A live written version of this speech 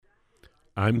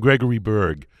I'm Gregory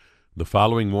Berg. The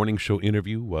following morning show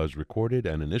interview was recorded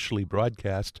and initially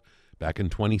broadcast back in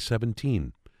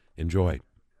 2017. Enjoy.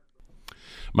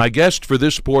 My guest for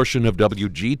this portion of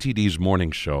WGTD's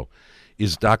morning show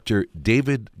is Dr.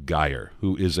 David Geyer,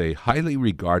 who is a highly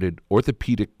regarded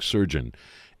orthopedic surgeon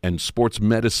and sports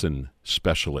medicine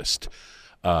specialist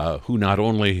who not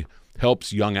only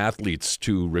helps young athletes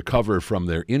to recover from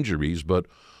their injuries, but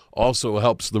also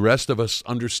helps the rest of us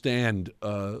understand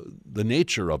the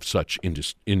nature of such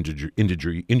injuries,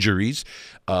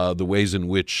 the ways in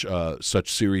which such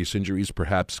serious injuries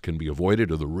perhaps can be avoided,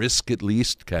 or the risk at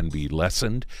least can be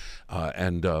lessened,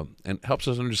 and helps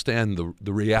us understand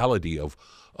the reality of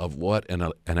what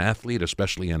an athlete,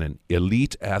 especially an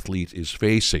elite athlete, is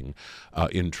facing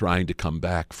in trying to come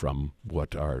back from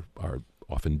what are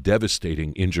often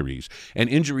devastating injuries, and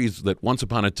injuries that once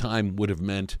upon a time would have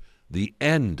meant the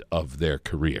end of their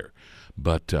career.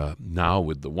 But now,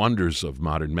 with the wonders of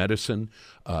modern medicine,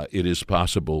 it is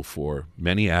possible for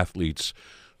many athletes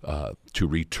to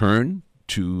return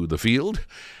to the field,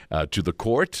 to the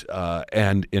court,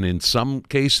 and in some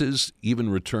cases even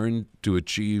return to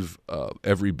achieve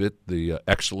every bit the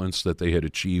excellence that they had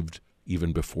achieved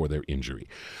even before their injury.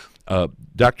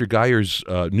 Dr. Geyer's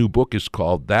new book is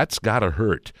called That's Gotta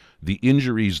Hurt: The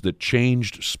Injuries That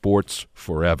Changed Sports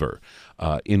Forever,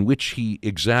 in which he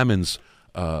examines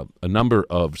a number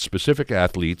of specific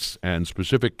athletes and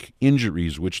specific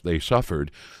injuries which they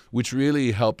suffered, which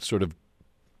really helped sort of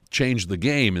change the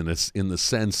game in the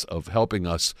sense of helping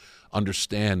us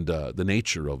understand the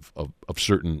nature of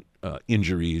certain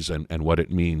injuries and what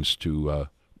it means to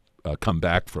come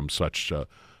back from such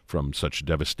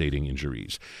devastating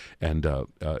injuries. And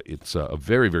it's a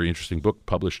very, very interesting book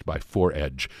published by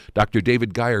 4Edge. Dr.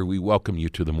 David Geyer, we welcome you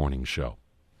to the morning show.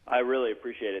 I really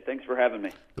appreciate it. Thanks for having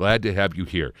me. Glad to have you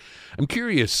here. I'm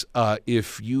curious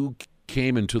if you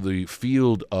came into the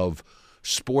field of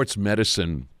sports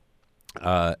medicine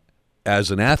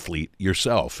as an athlete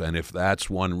yourself, and if that's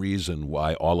one reason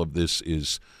why all of this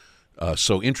is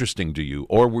so interesting to you,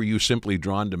 or were you simply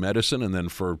drawn to medicine and then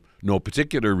for no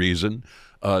particular reason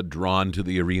drawn to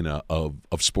the arena of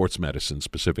sports medicine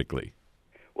specifically?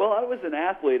 Well, I was an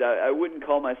athlete. I wouldn't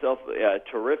call myself a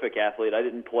terrific athlete. I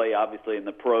didn't play, obviously, in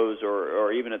the pros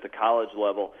or even at the college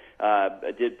level.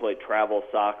 I did play travel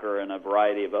soccer and a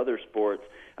variety of other sports,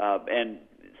 and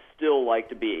still like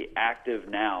to be active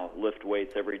now, lift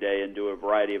weights every day and do a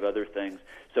variety of other things.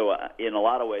 So in a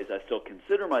lot of ways, I still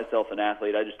consider myself an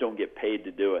athlete. I just don't get paid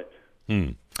to do it.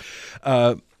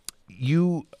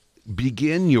 You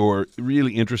begin your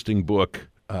really interesting book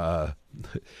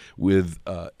with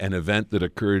an event that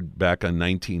occurred back in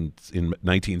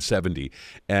 1970.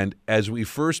 And as we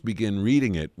first begin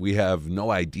reading it, we have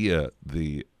no idea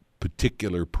the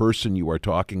particular person you are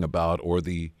talking about or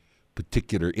the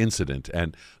particular incident.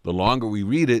 And the longer we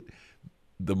read it,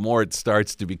 the more it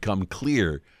starts to become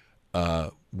clear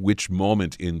which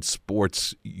moment in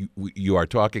sports you are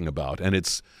talking about. And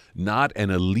it's not an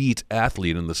elite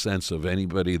athlete in the sense of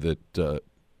anybody that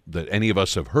any of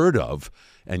us have heard of,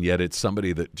 and yet it's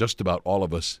somebody that just about all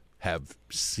of us have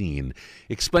seen.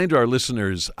 Explain to our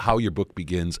listeners how your book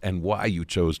begins and why you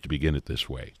chose to begin it this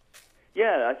way.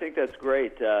 Yeah, I think that's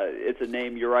great. It's a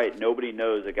name, you're right, nobody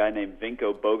knows, a guy named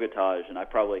Vinko Bogataj, and I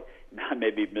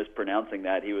may be mispronouncing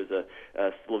that. He was a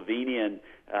Slovenian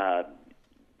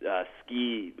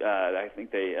ski, I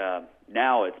think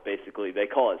now it's basically, they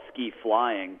call it ski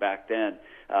flying back then,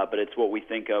 but it's what we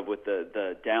think of with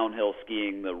the downhill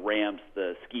skiing, the ramps,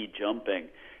 the ski jumping,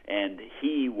 and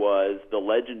he was the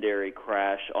legendary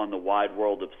crash on the Wide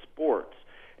World of Sports,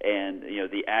 and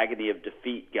the agony of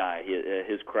defeat guy.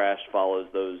 His crash follows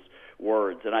those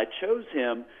words, and I chose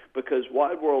him because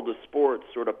Wide World of Sports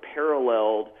sort of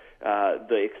paralleled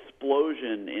the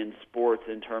explosion in sports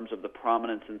in terms of the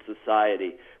prominence in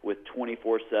society with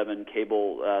 24/7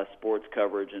 cable sports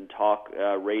coverage and talk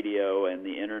radio and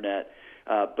the internet.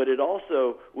 But it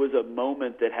also was a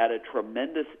moment that had a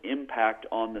tremendous impact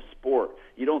on the sport.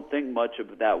 You don't think much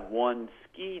of that one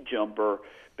ski jumper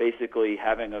basically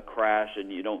having a crash, and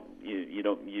you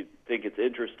think it's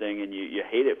interesting and you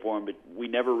hate it for him, but we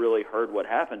never really heard what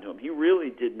happened to him. He really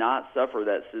did not suffer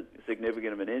that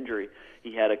significant of an injury.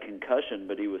 He had a concussion,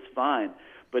 but he was fine.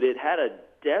 But it had a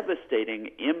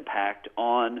devastating impact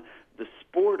on the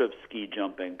sport of ski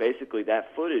jumping. Basically,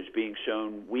 that footage being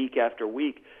shown week after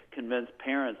week convinced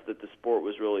parents that the sport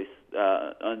was really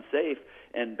unsafe,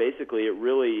 and basically it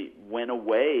really went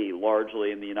away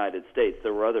largely in the United States.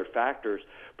 There were other factors,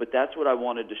 but that's what I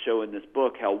wanted to show in this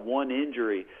book, how one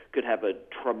injury could have a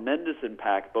tremendous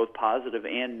impact, both positive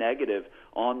and negative,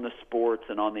 on the sports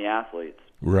and on the athletes.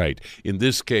 Right. In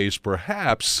this case,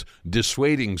 perhaps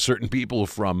dissuading certain people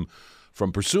from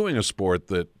pursuing a sport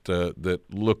that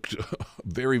looked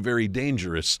very, very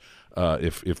dangerous.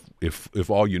 If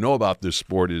all you know about this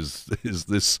sport is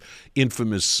this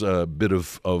infamous bit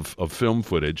of film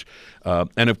footage,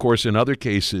 and of course in other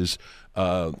cases,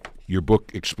 your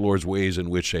book explores ways in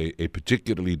which a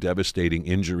particularly devastating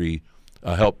injury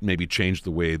helped maybe change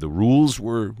the way the rules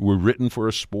were written for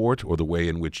a sport, or the way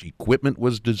in which equipment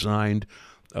was designed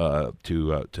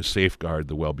to safeguard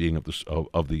the well-being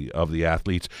of the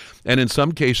athletes. And in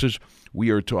some cases, we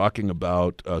are talking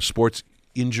about sports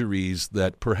injuries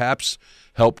that perhaps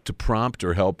helped to prompt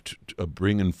or helped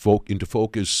bring into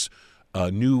focus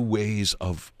new ways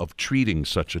of treating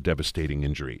such a devastating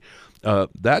injury.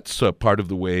 That's part of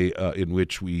the way in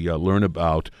which we learn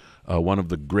about one of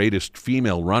the greatest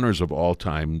female runners of all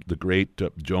time, the great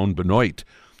Joan Benoit,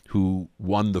 who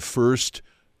won the first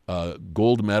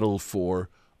gold medal for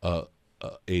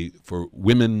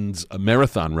women's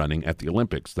marathon running at the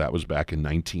Olympics. That was back in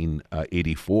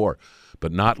 1984.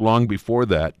 But not long before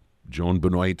that, Joan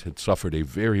Benoit had suffered a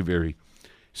very, very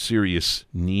serious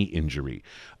knee injury.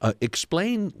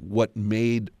 Explain what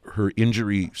made her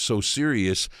injury so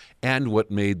serious and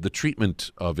what made the treatment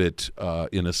of it,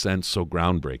 in a sense, so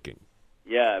groundbreaking.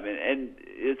 Yeah, I mean, and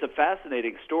it's a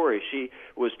fascinating story. She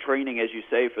was training, as you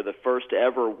say, for the first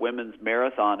ever women's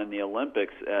marathon in the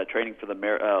Olympics, training for the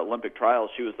Olympic trials.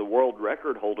 She was the world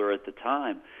record holder at the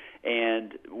time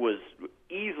and was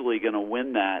easily going to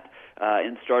win that,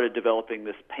 and started developing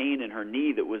this pain in her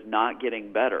knee that was not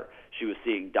getting better. She was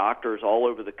seeing doctors all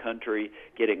over the country,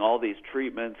 getting all these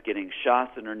treatments, getting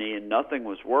shots in her knee, and nothing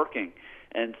was working.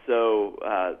 And so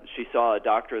she saw a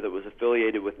doctor that was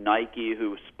affiliated with Nike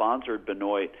who sponsored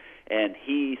Benoit, and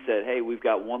he said, hey, we've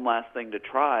got one last thing to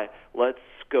try. Let's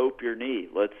scope your knee.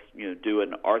 Let's do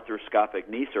an arthroscopic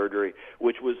knee surgery,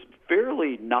 which was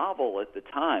fairly novel at the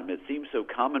time. It seems so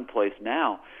commonplace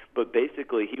now, but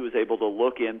basically he was able to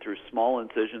look in through small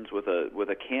incisions with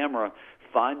a camera,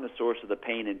 find the source of the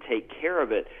pain, and take care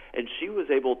of it. And she was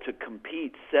able to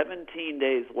compete 17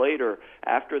 days later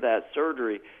after that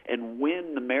surgery and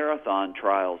win the marathon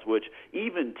trials, which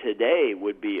even today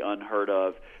would be unheard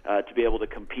of, to be able to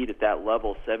compete at that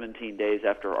level 17 days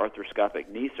after arthroscopic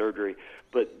knee surgery.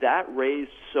 But that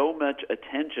raised so much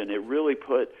attention. It really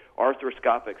put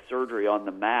arthroscopic surgery on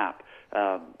the map.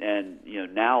 And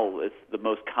now it's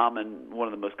one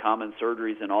of the most common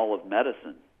surgeries in all of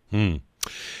medicine.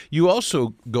 You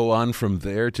also go on from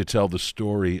there to tell the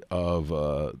story of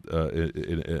a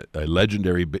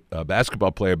legendary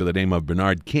basketball player by the name of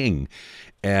Bernard King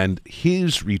and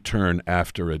his return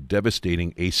after a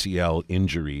devastating ACL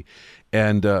injury.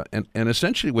 And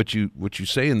essentially what you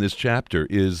say in this chapter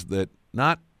is that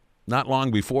not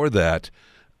long before that,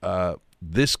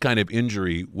 this kind of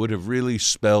injury would have really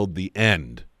spelled the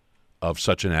end of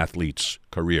such an athlete's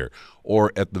career,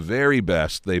 or at the very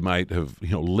best, they might have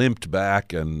limped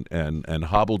back and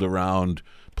hobbled around,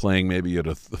 playing maybe at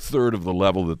a third of the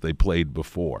level that they played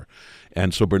before.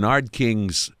 And so Bernard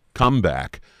King's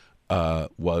comeback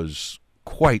was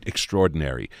quite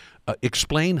extraordinary.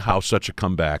 Explain how such a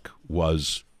comeback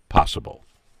was possible.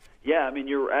 Yeah, I mean,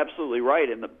 you're absolutely right.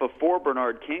 And before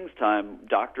Bernard King's time,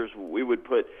 we would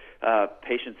put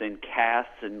patients in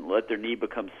casts and let their knee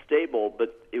become stable,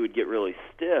 but it would get really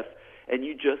stiff, and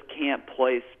you just can't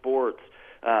play sports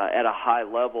at a high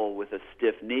level with a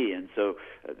stiff knee, and so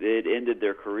it ended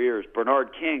their careers. Bernard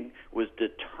King was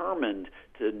determined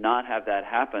to not have that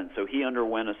happen, so he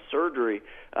underwent a surgery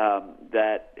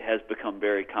that has become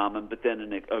very common, but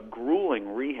then a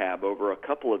grueling rehab over a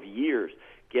couple of years,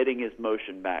 getting his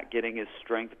motion back, getting his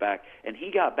strength back, and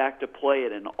he got back to play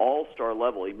at an all-star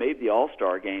level. He made the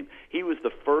all-star game. He was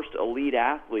the first elite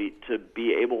athlete to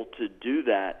be able to do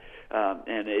that,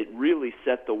 and it really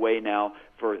set the way now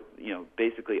for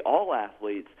basically all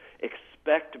athletes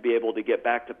expect to be able to get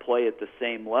back to play at the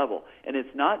same level. And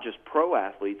it's not just pro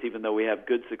athletes, even though we have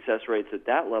good success rates at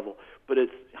that level, but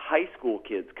it's high school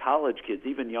kids, college kids,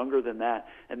 even younger than that,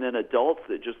 and then adults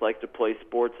that just like to play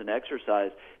sports and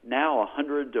exercise. Now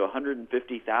 100 to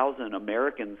 150,000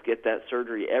 Americans get that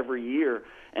surgery every year,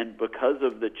 and because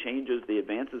of the changes, the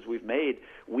advances we've made,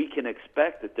 we can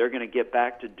expect that they're going to get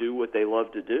back to do what they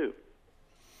love to do.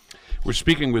 We're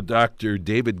speaking with Dr.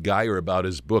 David Guyer about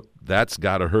his book, That's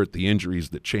Gotta Hurt, The Injuries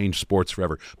That Changed Sports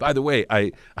Forever. By the way,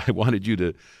 I wanted you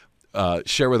to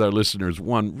share with our listeners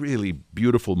one really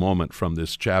beautiful moment from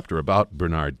this chapter about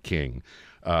Bernard King.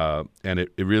 And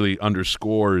it really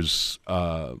underscores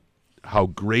how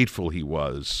grateful he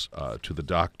was to the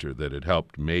doctor that had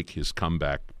helped make his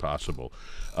comeback possible.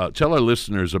 Tell our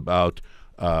listeners about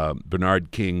Bernard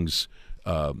King's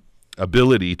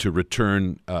ability to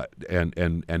return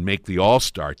and make the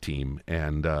All-Star team,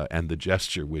 and the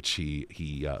gesture which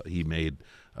he made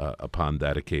upon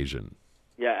that occasion.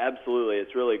 Yeah, absolutely.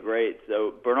 It's really great.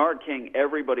 So Bernard King,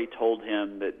 everybody told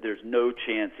him that there's no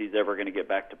chance he's ever going to get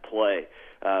back to play,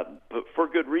 but for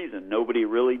good reason. Nobody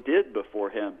really did before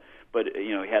him. But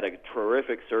he had a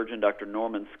terrific surgeon, Dr.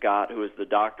 Norman Scott, who was the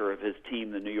doctor of his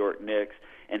team, the New York Knicks,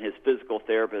 and his physical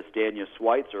therapist, Danya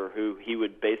Schweitzer, who he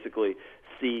would basically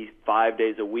see 5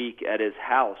 days a week at his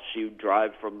house. She would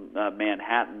drive from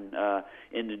Manhattan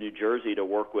into New Jersey to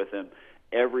work with him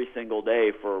every single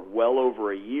day for well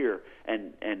over a year,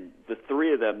 and the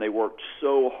three of them, they worked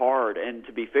so hard. And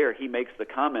to be fair, he makes the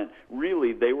comment,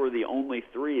 really they were the only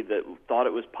three that thought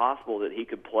it was possible that he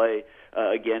could play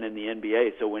again in the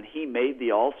NBA. So when he made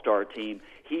the All-Star team,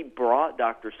 he brought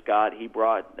Dr. Scott, he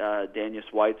brought Danya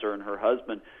Schweitzer and her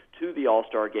husband to the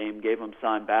All-Star game, gave them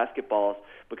signed basketballs,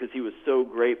 because he was so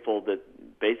grateful that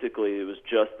basically it was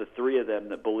just the three of them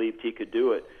that believed he could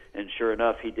do it, and sure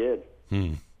enough, he did.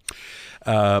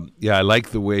 Yeah, I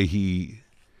like the way he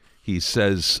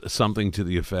says something to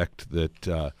the effect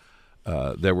that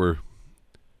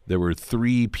there were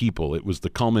three people. It was the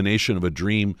culmination of a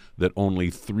dream that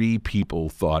only three people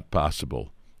thought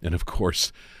possible, and of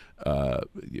course,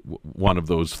 one of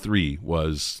those three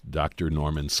was Dr.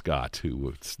 Norman Scott, who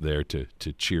was there to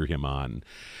cheer him on.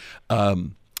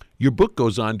 Your book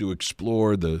goes on to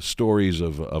explore the stories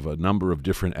of a number of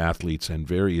different athletes and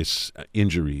various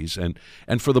injuries, and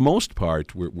for the most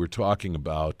part, we're talking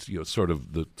about sort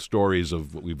of the stories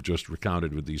of what we've just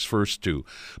recounted with these first two.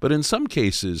 But in some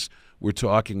cases, we're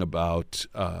talking about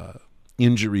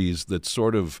injuries that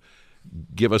sort of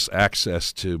give us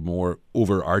access to more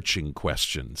overarching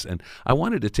questions. And I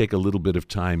wanted to take a little bit of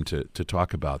time to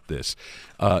talk about this.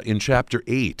 In Chapter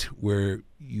 8, where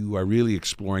you are really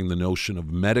exploring the notion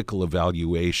of medical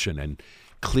evaluation and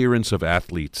clearance of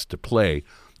athletes to play,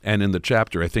 and in the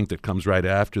chapter, I think, that comes right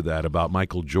after that about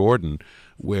Michael Jordan,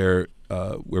 where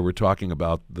we're talking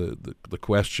about the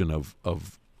question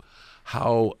of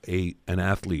how an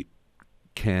athlete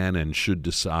can and should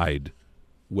decide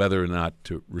whether or not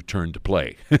to return to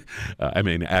play. I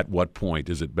mean, at what point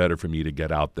is it better for me to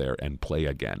get out there and play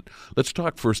again? Let's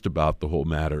talk first about the whole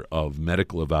matter of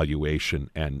medical evaluation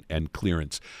and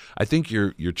clearance. I think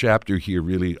your chapter here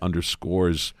really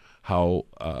underscores how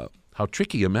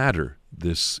tricky a matter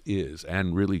this is,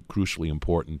 and really crucially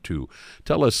important too.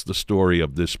 Tell us the story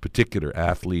of this particular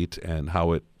athlete and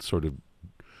how it sort of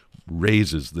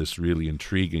raises this really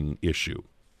intriguing issue.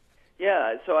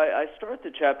 Yeah, so I start the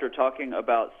chapter talking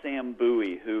about Sam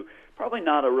Bowie, who probably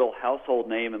not a real household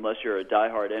name unless you're a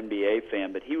diehard NBA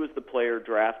fan, but he was the player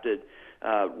drafted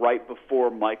right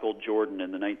before Michael Jordan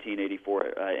in the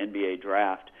 1984 NBA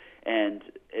draft, and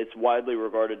it's widely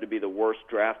regarded to be the worst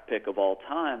draft pick of all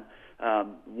time.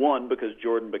 One, because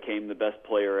Jordan became the best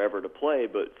player ever to play,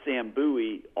 but Sam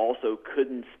Bowie also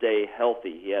couldn't stay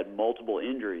healthy. He had multiple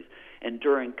injuries, and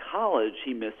during college,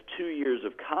 he missed 2 years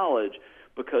of college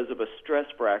because of a stress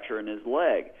fracture in his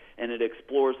leg. And it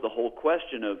explores the whole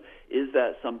question of, is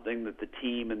that something that the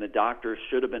team and the doctors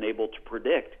should have been able to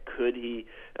predict? Could he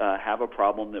have a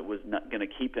problem that was not going to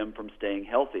keep him from staying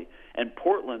healthy? And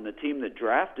Portland, the team that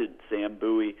drafted Sam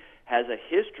Bowie, has a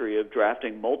history of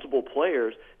drafting multiple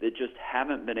players that just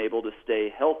haven't been able to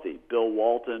stay healthy. Bill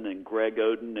Walton and Greg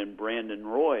Oden and Brandon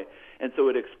Roy. And so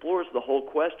it explores the whole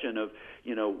question of,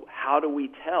 how do we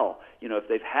tell? If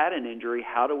they've had an injury,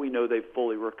 how do we know they've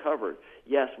fully recovered?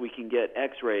 Yes, we can get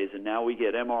x-rays, and now we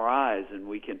get MRIs, and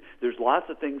there's lots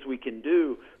of things we can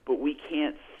do, but we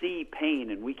can't see pain,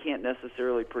 and we can't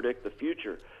necessarily predict the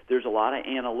future. There's a lot of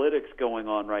analytics going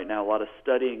on right now, a lot of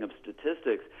studying of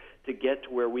statistics to get to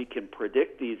where we can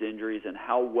predict these injuries and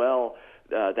how well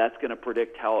that's going to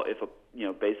predict how, if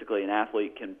basically an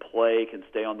athlete can play, can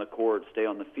stay on the court, stay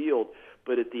on the field.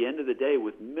 But at the end of the day,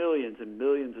 with millions and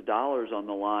millions of dollars on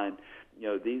the line,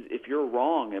 if you're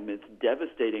wrong, I mean, it's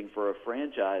devastating for a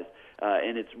franchise,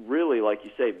 and it's really, like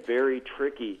you say, very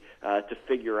tricky to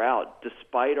figure out,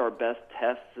 despite our best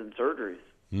tests and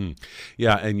surgeries.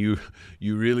 Yeah, and you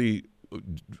really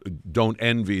don't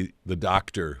envy the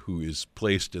doctor who is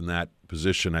placed in that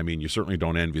position. I mean, you certainly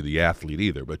don't envy the athlete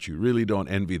either, but you really don't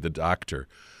envy the doctor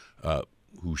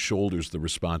who shoulders the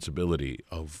responsibility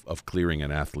of clearing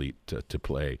an athlete to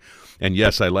play. And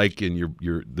yes, I like in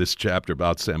your this chapter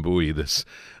about Sam Bowie this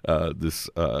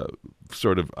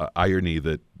sort of irony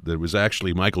that there was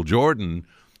actually Michael Jordan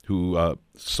who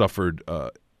suffered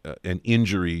an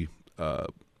injury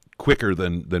quicker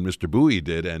than Mr. Bowie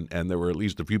did, and there were at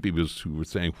least a few people who were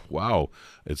saying, wow,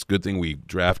 it's a good thing we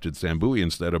drafted Sam Bowie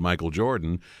instead of Michael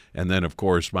Jordan. And then, of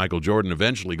course, Michael Jordan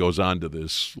eventually goes on to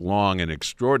this long and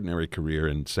extraordinary career,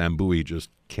 and Sam Bowie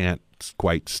just can't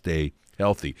quite stay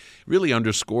healthy. Really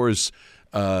underscores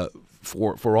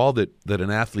for all that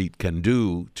an athlete can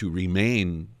do to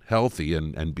remain healthy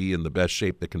and be in the best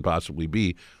shape that can possibly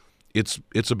be.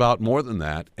 It's about more than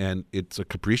that, and it's a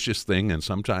capricious thing, and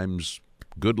sometimes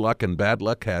good luck and bad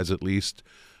luck has at least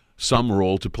some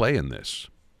role to play in this.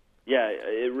 Yeah,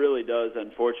 it really does,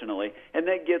 unfortunately. And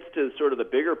that gets to sort of the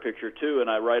bigger picture, too, and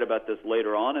I write about this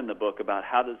later on in the book about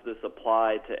how does this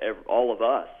apply to all of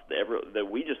us,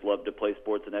 that we just love to play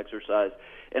sports and exercise.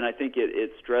 And I think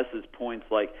it stresses points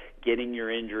like getting your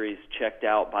injuries checked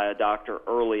out by a doctor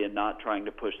early and not trying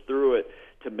to push through it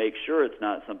to make sure it's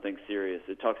not something serious.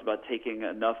 It talks about taking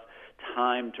enough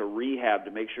time to rehab to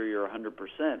make sure you're 100%.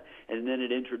 And then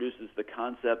it introduces the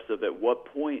concepts of at what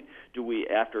point do we,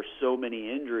 after so many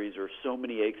injuries or so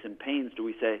many aches and pains, do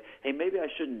we say, hey, maybe I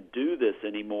shouldn't do this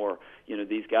anymore? You know,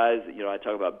 these guys, I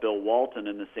talk about Bill Walton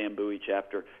in the Sam Bowie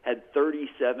chapter, had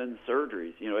 37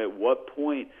 surgeries. At what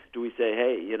point do we say,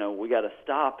 hey, we got to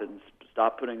stop and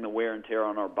stop putting the wear and tear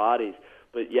on our bodies?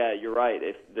 But yeah, you're right.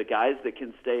 If the guys that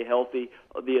can stay healthy,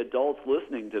 the adults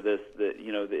listening to this,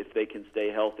 if they can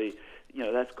stay healthy,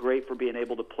 that's great for being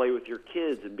able to play with your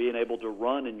kids and being able to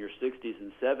run in your 60s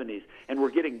and 70s. And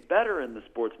we're getting better in the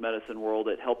sports medicine world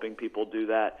at helping people do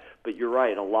that. But you're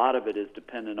right. A lot of it is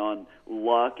dependent on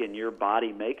luck and your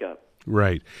body makeup.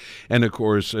 Right. And of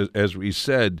course, as we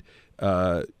said,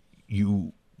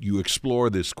 you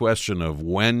explore this question of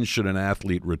when should an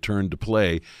athlete return to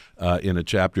play in a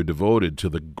chapter devoted to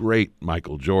the great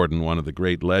Michael Jordan, one of the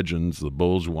great legends. The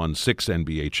Bulls won 6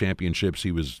 NBA championships.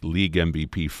 He was league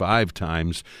MVP 5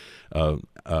 times,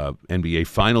 NBA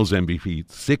Finals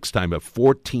MVP 6 times, a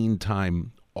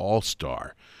 14-time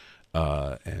All-Star.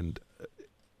 And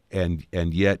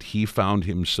yet he found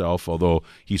himself, although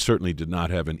he certainly did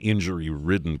not have an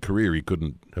injury-ridden career, he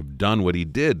couldn't have done what he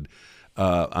did.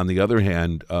 On the other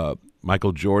hand,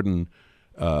 Michael Jordan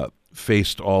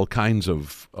faced all kinds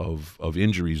of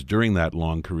injuries during that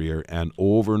long career, and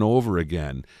over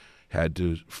again had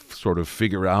to sort of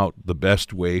figure out the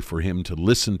best way for him to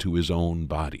listen to his own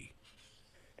body.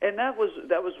 And that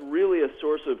was really a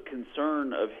source of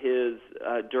concern of his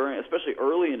during, especially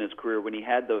early in his career when he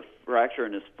had the fracture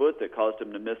in his foot that caused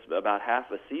him to miss about half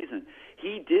a season.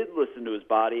 He did listen to his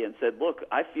body and said, "Look,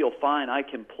 I feel fine, I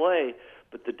can play."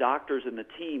 But the doctors and the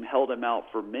team held him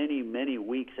out for many, many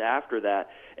weeks after that.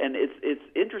 And it's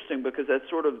interesting because that's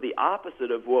sort of the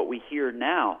opposite of what we hear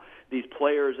now. These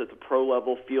players at the pro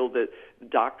level feel that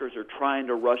doctors are trying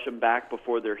to rush them back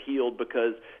before they're healed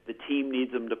because the team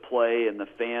needs them to play, and the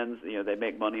fans, they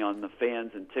make money on the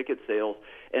fans and ticket sales.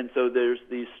 And so there's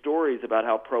these stories about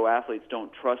how pro athletes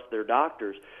don't trust their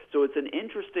doctors. So it's an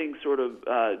interesting sort of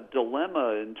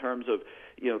dilemma in terms of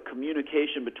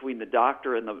communication between the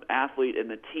doctor and the athlete and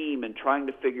the team, and trying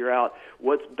to figure out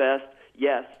what's best.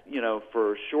 Yes,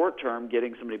 for short term,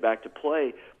 getting somebody back to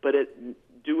play, but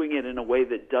doing it in a way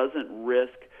that doesn't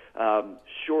risk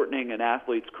shortening an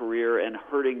athlete's career and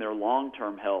hurting their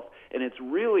long-term health. And it's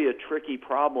really a tricky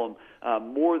problem,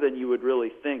 more than you would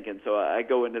really think. And so I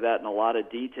go into that in a lot of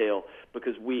detail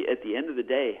because we, at the end of the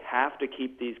day, have to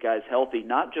keep these guys healthy,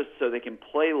 not just so they can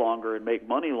play longer and make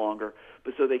money longer,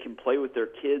 but so they can play with their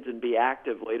kids and be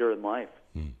active later in life.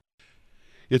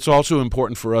 It's also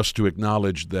important for us to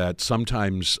acknowledge that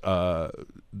sometimes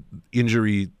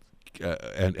injury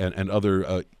and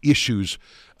other issues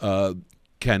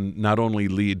can not only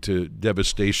lead to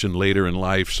devastation later in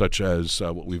life, such as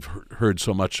what we've heard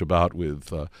so much about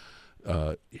with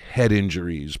head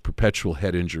injuries, perpetual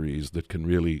head injuries that can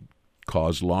really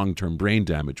cause long-term brain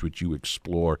damage, which you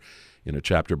explore in a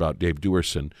chapter about Dave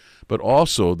Duerson. But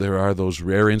also there are those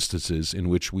rare instances in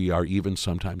which we are even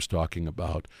sometimes talking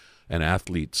about an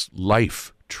athlete's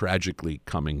life tragically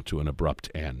coming to an abrupt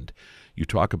end. You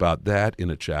talk about that in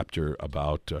a chapter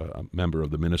about a member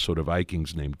of the Minnesota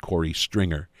Vikings named Corey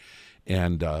Stringer.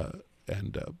 And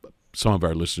some of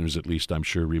our listeners, at least I'm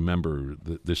sure, remember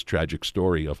this tragic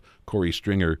story of Corey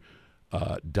Stringer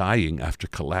dying after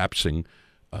collapsing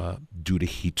due to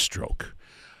heat stroke.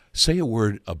 Say a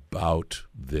word about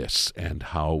this and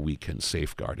how we can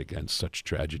safeguard against such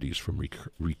tragedies from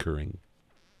recurring.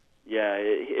 Yeah,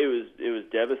 it was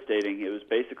devastating. It was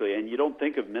basically, and you don't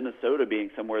think of Minnesota being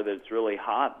somewhere that's really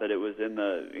hot, but it was in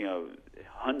the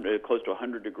close to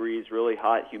 100 degrees, really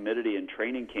hot humidity in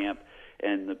training camp,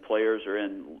 and the players are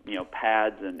in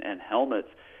pads and helmets,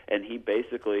 and he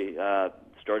basically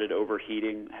started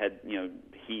overheating.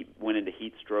 he went into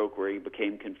heat stroke where he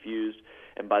became confused.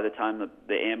 And by the time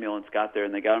the ambulance got there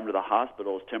and they got him to the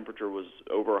hospital, his temperature was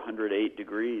over 108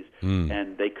 degrees,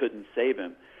 and they couldn't save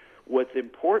him. What's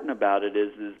important about it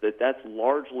is that that's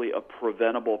largely a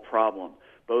preventable problem,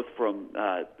 both from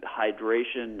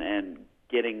hydration and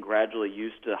getting gradually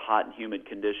used to hot and humid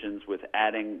conditions with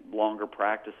adding longer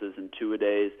practices and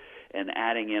two-a-days and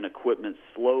adding in equipment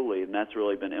slowly, and that's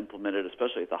really been implemented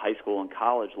especially at the high school and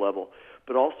college level,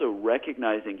 but also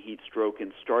recognizing heat stroke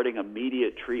and starting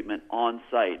immediate treatment on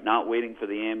site, not waiting for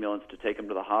the ambulance to take him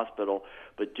to the hospital,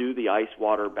 but do the ice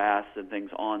water baths and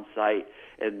things on site.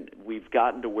 And we've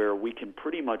gotten to where we can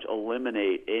pretty much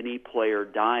eliminate any player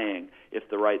dying if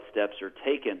the right steps are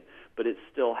taken, but it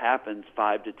still happens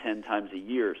 5 to 10 times a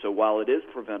year. So while it is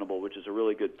preventable, which is a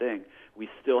really good thing, we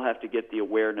still have to get the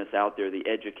awareness out there, the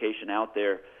education out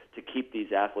there to keep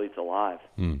these athletes alive.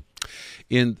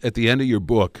 At the end of your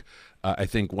book, I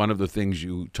think one of the things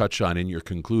you touch on in your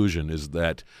conclusion is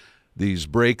that these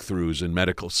breakthroughs in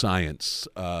medical science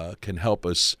can help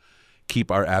us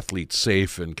keep our athletes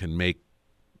safe and can make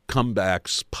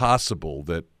comebacks possible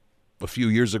that a few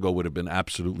years ago would have been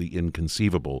absolutely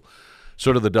inconceivable.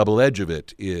 Sort of the double edge of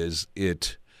it is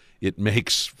it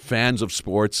makes fans of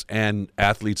sports and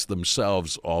athletes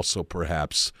themselves also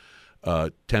perhaps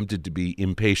tempted to be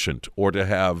impatient or to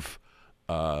have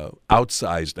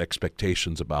outsized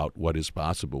expectations about what is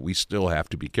possible. We still have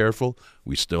to be careful.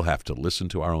 We still have to listen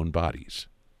to our own bodies.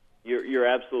 You're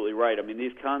absolutely right. I mean,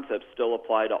 these concepts still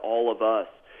apply to all of us.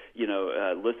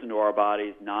 Listen to our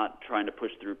bodies, not trying to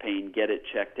push through pain, get it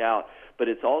checked out. But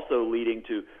it's also leading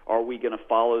to, are we going to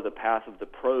follow the path of the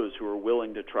pros who are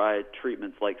willing to try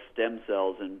treatments like stem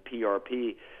cells and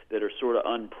PRP that are sort of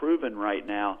unproven right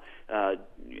now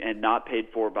and not paid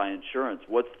for by insurance?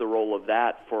 What's the role of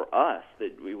that for us,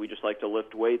 that we just like to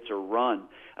lift weights or run?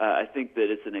 I think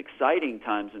that it's an exciting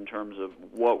times in terms of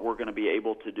what we're going to be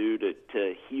able to do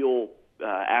to heal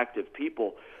active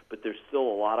people, but there's still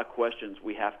a lot of questions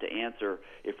we have to answer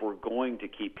if we're going to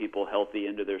keep people healthy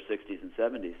into their 60s and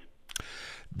 70s.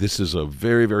 This is a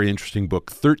very, very interesting book.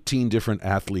 13 different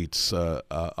athletes are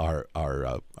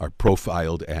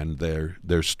profiled and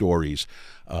their stories,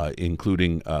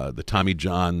 including the Tommy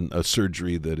John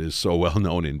surgery that is so well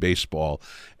known in baseball,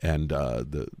 and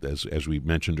as we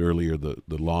mentioned earlier, the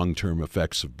long-term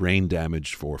effects of brain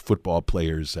damage for football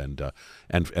players and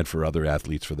for other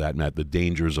athletes for that matter, the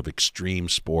dangers of extreme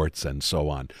sports and so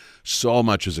on. So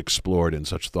much is explored in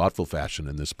such thoughtful fashion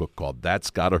in this book called That's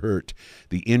Gotta Hurt: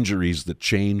 The Injuries That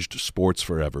Changed Sports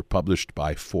Forever, published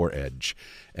by 4Edge,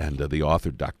 and the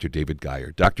author, Dr. David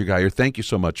Guyer. Dr. Guyer, thank you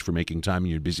so much for making time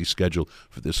in your busy schedule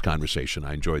for this conversation.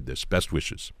 I enjoyed this. Best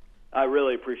wishes. I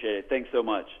really appreciate it. Thanks so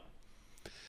much.